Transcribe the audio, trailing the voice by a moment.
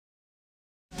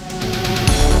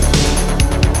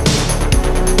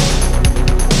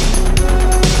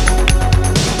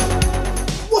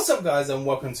guys, and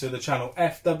welcome to the channel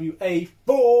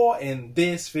FWA4. In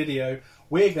this video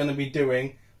we're going to be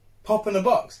doing Pop in a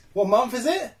Box. What month is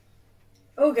it?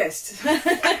 August.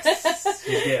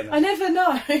 I never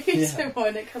know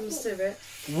when it comes to it.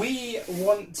 We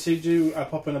want to do a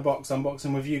Pop in a Box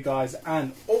unboxing with you guys,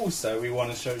 and also we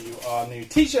want to show you our new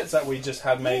t-shirts that we just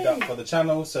had made up for the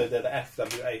channel. So they're the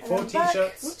FWA4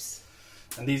 t-shirts. Whoops.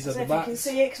 And these are the backs. backs. You can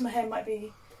see it because my hair might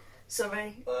be...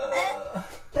 Sorry. So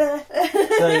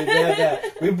they're there.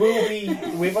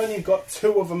 We've only got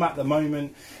 2 of them at the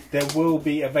moment. There will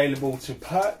be available to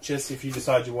purchase if you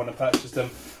decide you want to purchase them.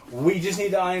 We just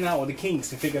need to iron out all the kinks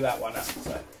to figure that one out.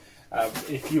 So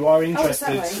if you are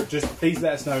interested, just please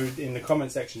let us know in the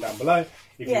comment section down below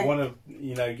if you want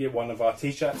to, get one of our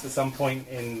t-shirts at some point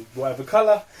in whatever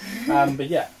colour. But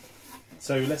yeah.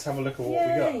 So let's have a look at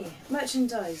what we got.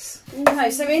 Merchandise.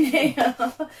 No, so in here.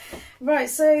 Right,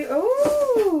 so,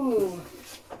 ooh.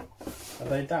 Are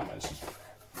they damaged?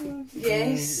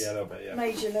 Yes. Yeah, a little bit, yeah.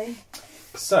 Majorly.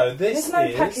 So this There's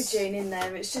no packaging in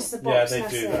there, it's just the box. Yeah, they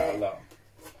do that a lot.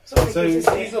 So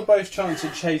these are both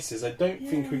Chanted Chases. I don't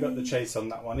think we got the chase on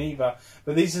that one either.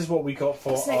 But this is what we got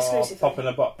for our Pop in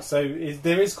a Box. So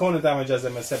there is corner damage, as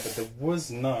Emma said, but there was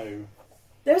no...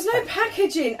 There was no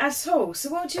packaging at all,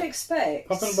 so what do you expect?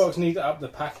 Pop in a Box need to up the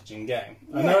packaging game.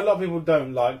 Yeah. I know a lot of people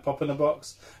don't like Pop in a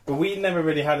Box, but we never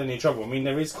really had any trouble. I mean,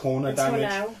 there is corner damage.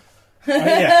 Now.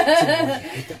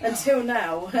 Until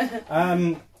now.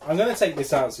 I'm going to take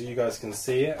this out so you guys can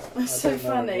see it. That's so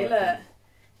funny, look.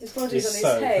 His body's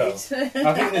on his head. Cool.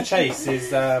 I think the chase is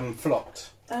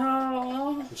flopped.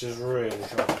 Oh. Which is really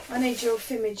cool. I need your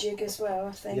Fimijig as well,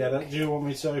 I think. Yeah, do you want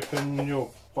me to open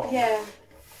your bottle? Yeah.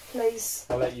 Please.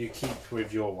 I'll let you keep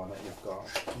with your one that you've got.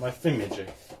 My Fimijig.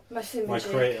 My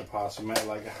creator pass we made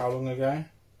like how long ago?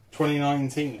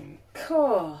 2019.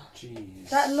 Cool. Jeez.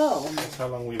 That long? That's how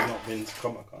long we've not been to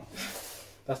Comic Con.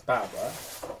 That's bad, right?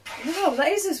 No, that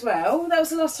is as well. That was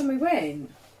the last time we went.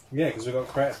 Yeah, because we got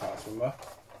creator pass, remember?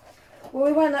 Well,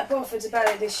 we weren't that bothered about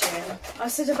it this year. I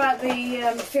said about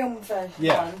the film version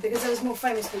one because there was more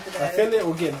famous people there. I feel it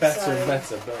will get better and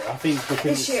better, but I think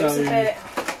because it's so... a bit...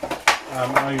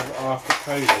 after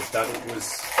COVID, that it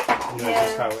was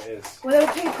just how it is. Well, there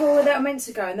were people that were meant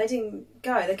to go and they didn't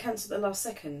go. They cancelled at the last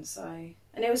second. So,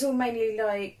 and it was all mainly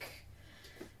like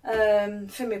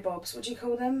Fimibobs. What do you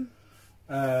call them?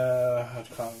 I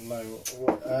can't know.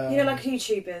 What, like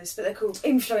YouTubers, but they're called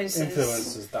influencers.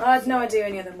 Influencers. I had no idea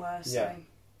any of them were. So.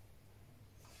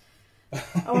 Yeah.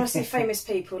 I want to see famous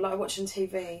people like I watch on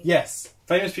TV. Yes,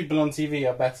 famous people on TV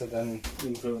are better than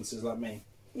influencers like me.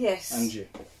 Yes. And you.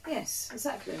 Yes,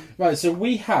 exactly. Right, so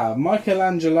we have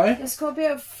Michelangelo. It's got a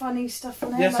bit of funny stuff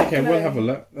on there. Yes, okay, we'll have a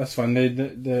look. That's fine.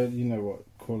 The you know what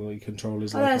quality control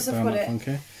is like. Oh, I've got it.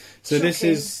 Okay. So this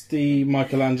is the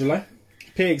Michelangelo.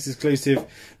 PX exclusive.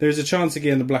 There is a chance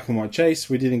again the black and white chase.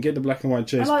 We didn't get the black and white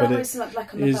chase, but it like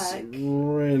black on the back.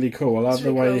 Really cool. I love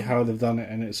the way how they've done it,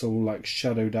 and it's all like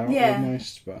shadowed out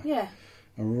almost. But I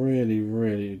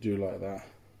really do like that.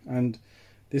 And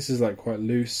this is like quite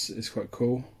loose. It's quite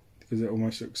cool because it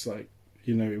almost looks like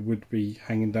it would be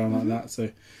hanging down like that. So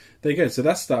there you go. So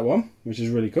that's that one, which is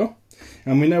really cool.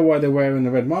 And we know why they're wearing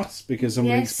the red masks because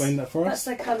somebody explained that for us.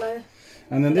 That's their colour.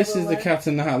 And then this is the Cat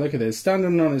in the Hat. Look at this,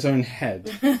 standing on its own head.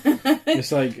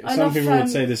 It's like some people would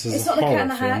say this is a horror film. It's not the Cat in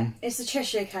the Hat. It's the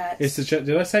Cheshire Cat. It's the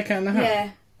did I say Cat in the Hat? Yeah.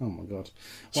 Oh my god.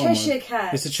 Cheshire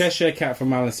Cat. It's the Cheshire Cat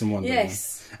from Alice in Wonderland.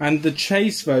 Yes. And the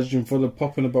chase version for the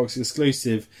Pop in a Box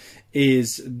exclusive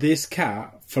is this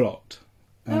cat flopped.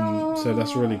 So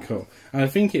that's really cool. And I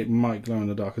think it might glow in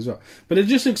the dark as well. But it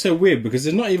just looks so weird because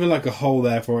there's not even like a hole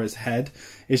there for its head.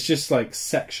 It's just like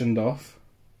sectioned off.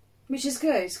 Which is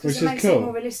good because it makes it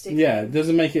more realistic. Yeah, it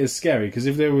doesn't make it as scary because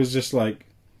if there was just like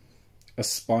a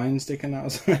spine sticking out or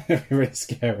something, it'd be really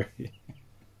scary.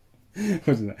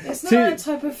 Wasn't it? It's not that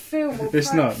type of film or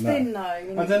it's not, thin, no.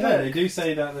 though. I don't know, they do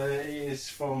say that it is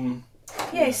from...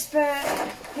 Yes, but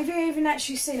have you even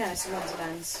actually seen Alice in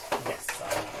Wonderland? Yes, I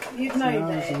have. You'd know that.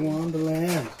 Alice in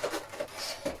Wonderland.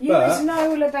 You would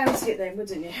know all about it then,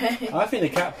 wouldn't you? I think the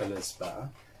caterpillar's better.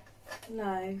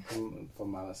 No.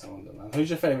 From Alice in Wonderland. Who's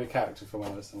your favourite character from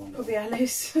Alice in Wonderland? Probably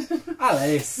Alice.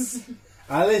 Alice!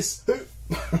 Alice!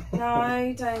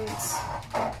 No, don't.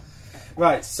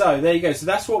 Right, so there you go. So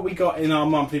that's what we got in our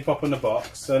monthly Pop in the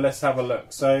Box. So let's have a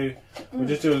look. So we'll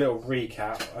just do a little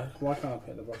recap. Why can't I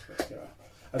put the box back together?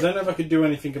 I don't know if I could do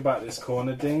anything about this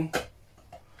corner ding,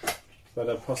 but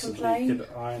I possibly could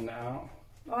iron it out.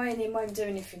 Ironing won't do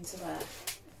anything to that.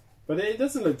 But it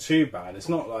doesn't look too bad. It's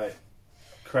not like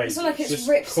crazy. It's not like it's just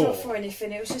ripped cool. off or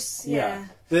anything. It was just yeah.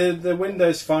 The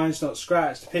window's fine. It's not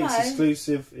scratched. Pix No.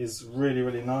 exclusive is really,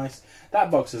 really nice. That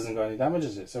box hasn't got any damage,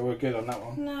 is it? So we're good on that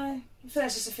one. No, I think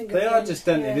that's just a fingerprint. They are just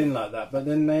dented in like that, but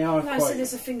then they are No, I quite. said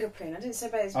there's a fingerprint. I didn't say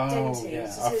about it's Oh dented. yeah,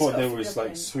 It's I it's thought got a there was like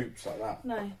fingerprint. swoops like that.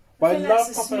 No. But I think love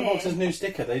that's a Pop and Box's smear. new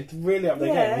sticker. They really up their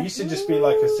game. Yeah. It used to just be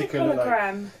like a sticker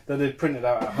hologram. that they printed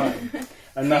out at home,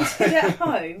 and now Is it at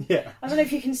home? yeah, I don't know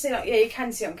if you can see it. Yeah, you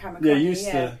can see it on camera. yeah, it can't you? used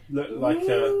to look like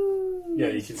Ooh. yeah,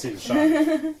 you can see the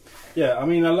shine. Yeah, I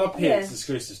mean, I love PX Yeah.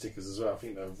 exclusive stickers as well. I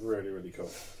think they're really, really cool.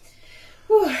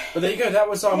 Whew. But there you go, that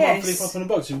was our Yes. monthly Pop in a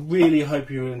Box. We really hope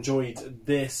you enjoyed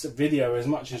this video as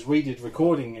much as we did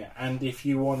recording it. And if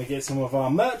you want to get some of our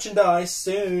merchandise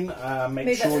soon, make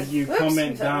Move that sure way. you Oops, comment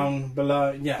move that down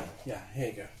below. Yeah,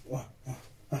 here you go.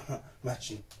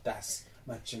 Merchandise.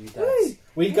 Woo.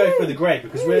 We go for the grey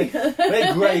because we're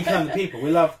grey kind of people. We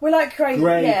love We like grey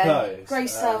Grey clothes. grey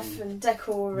stuff and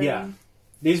decor. And, yeah.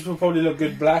 These will probably look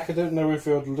good black. I don't know if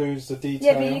it would lose the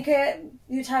detail. Yeah, but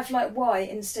you'd have like white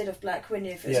instead of black, wouldn't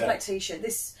you? If it was a Yeah. black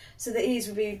t-shirt, so the ears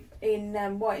would be in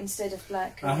white instead of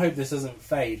black. I hope this doesn't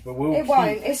fade, but we'll It keep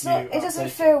won't. It's not. you It doesn't updated.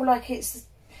 feel like it's.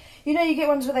 You know, you get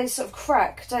ones where they sort of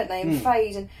crack, don't they, and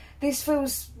fade, and this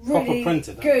feels Proper really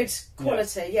printed, doesn't good it?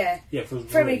 quality. Yeah, Yeah, it feels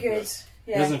very really good. It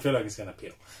Yeah. doesn't feel like it's going to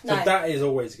peel. So No. that is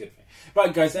always a good thing.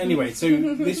 Right, guys, anyway, so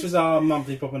this was our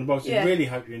monthly Pop in the Box. Yeah. We really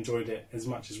hope you enjoyed it as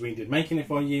much as we did making it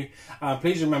for you.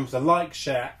 Please remember to like,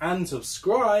 share, and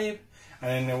subscribe.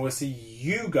 And then we'll see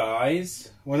you guys.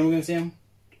 When are we going to see them?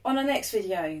 On the next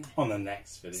video. On the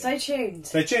next video. Stay tuned.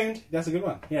 Stay tuned. That's a good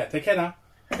one. Yeah, take care now.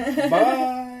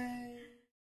 Bye.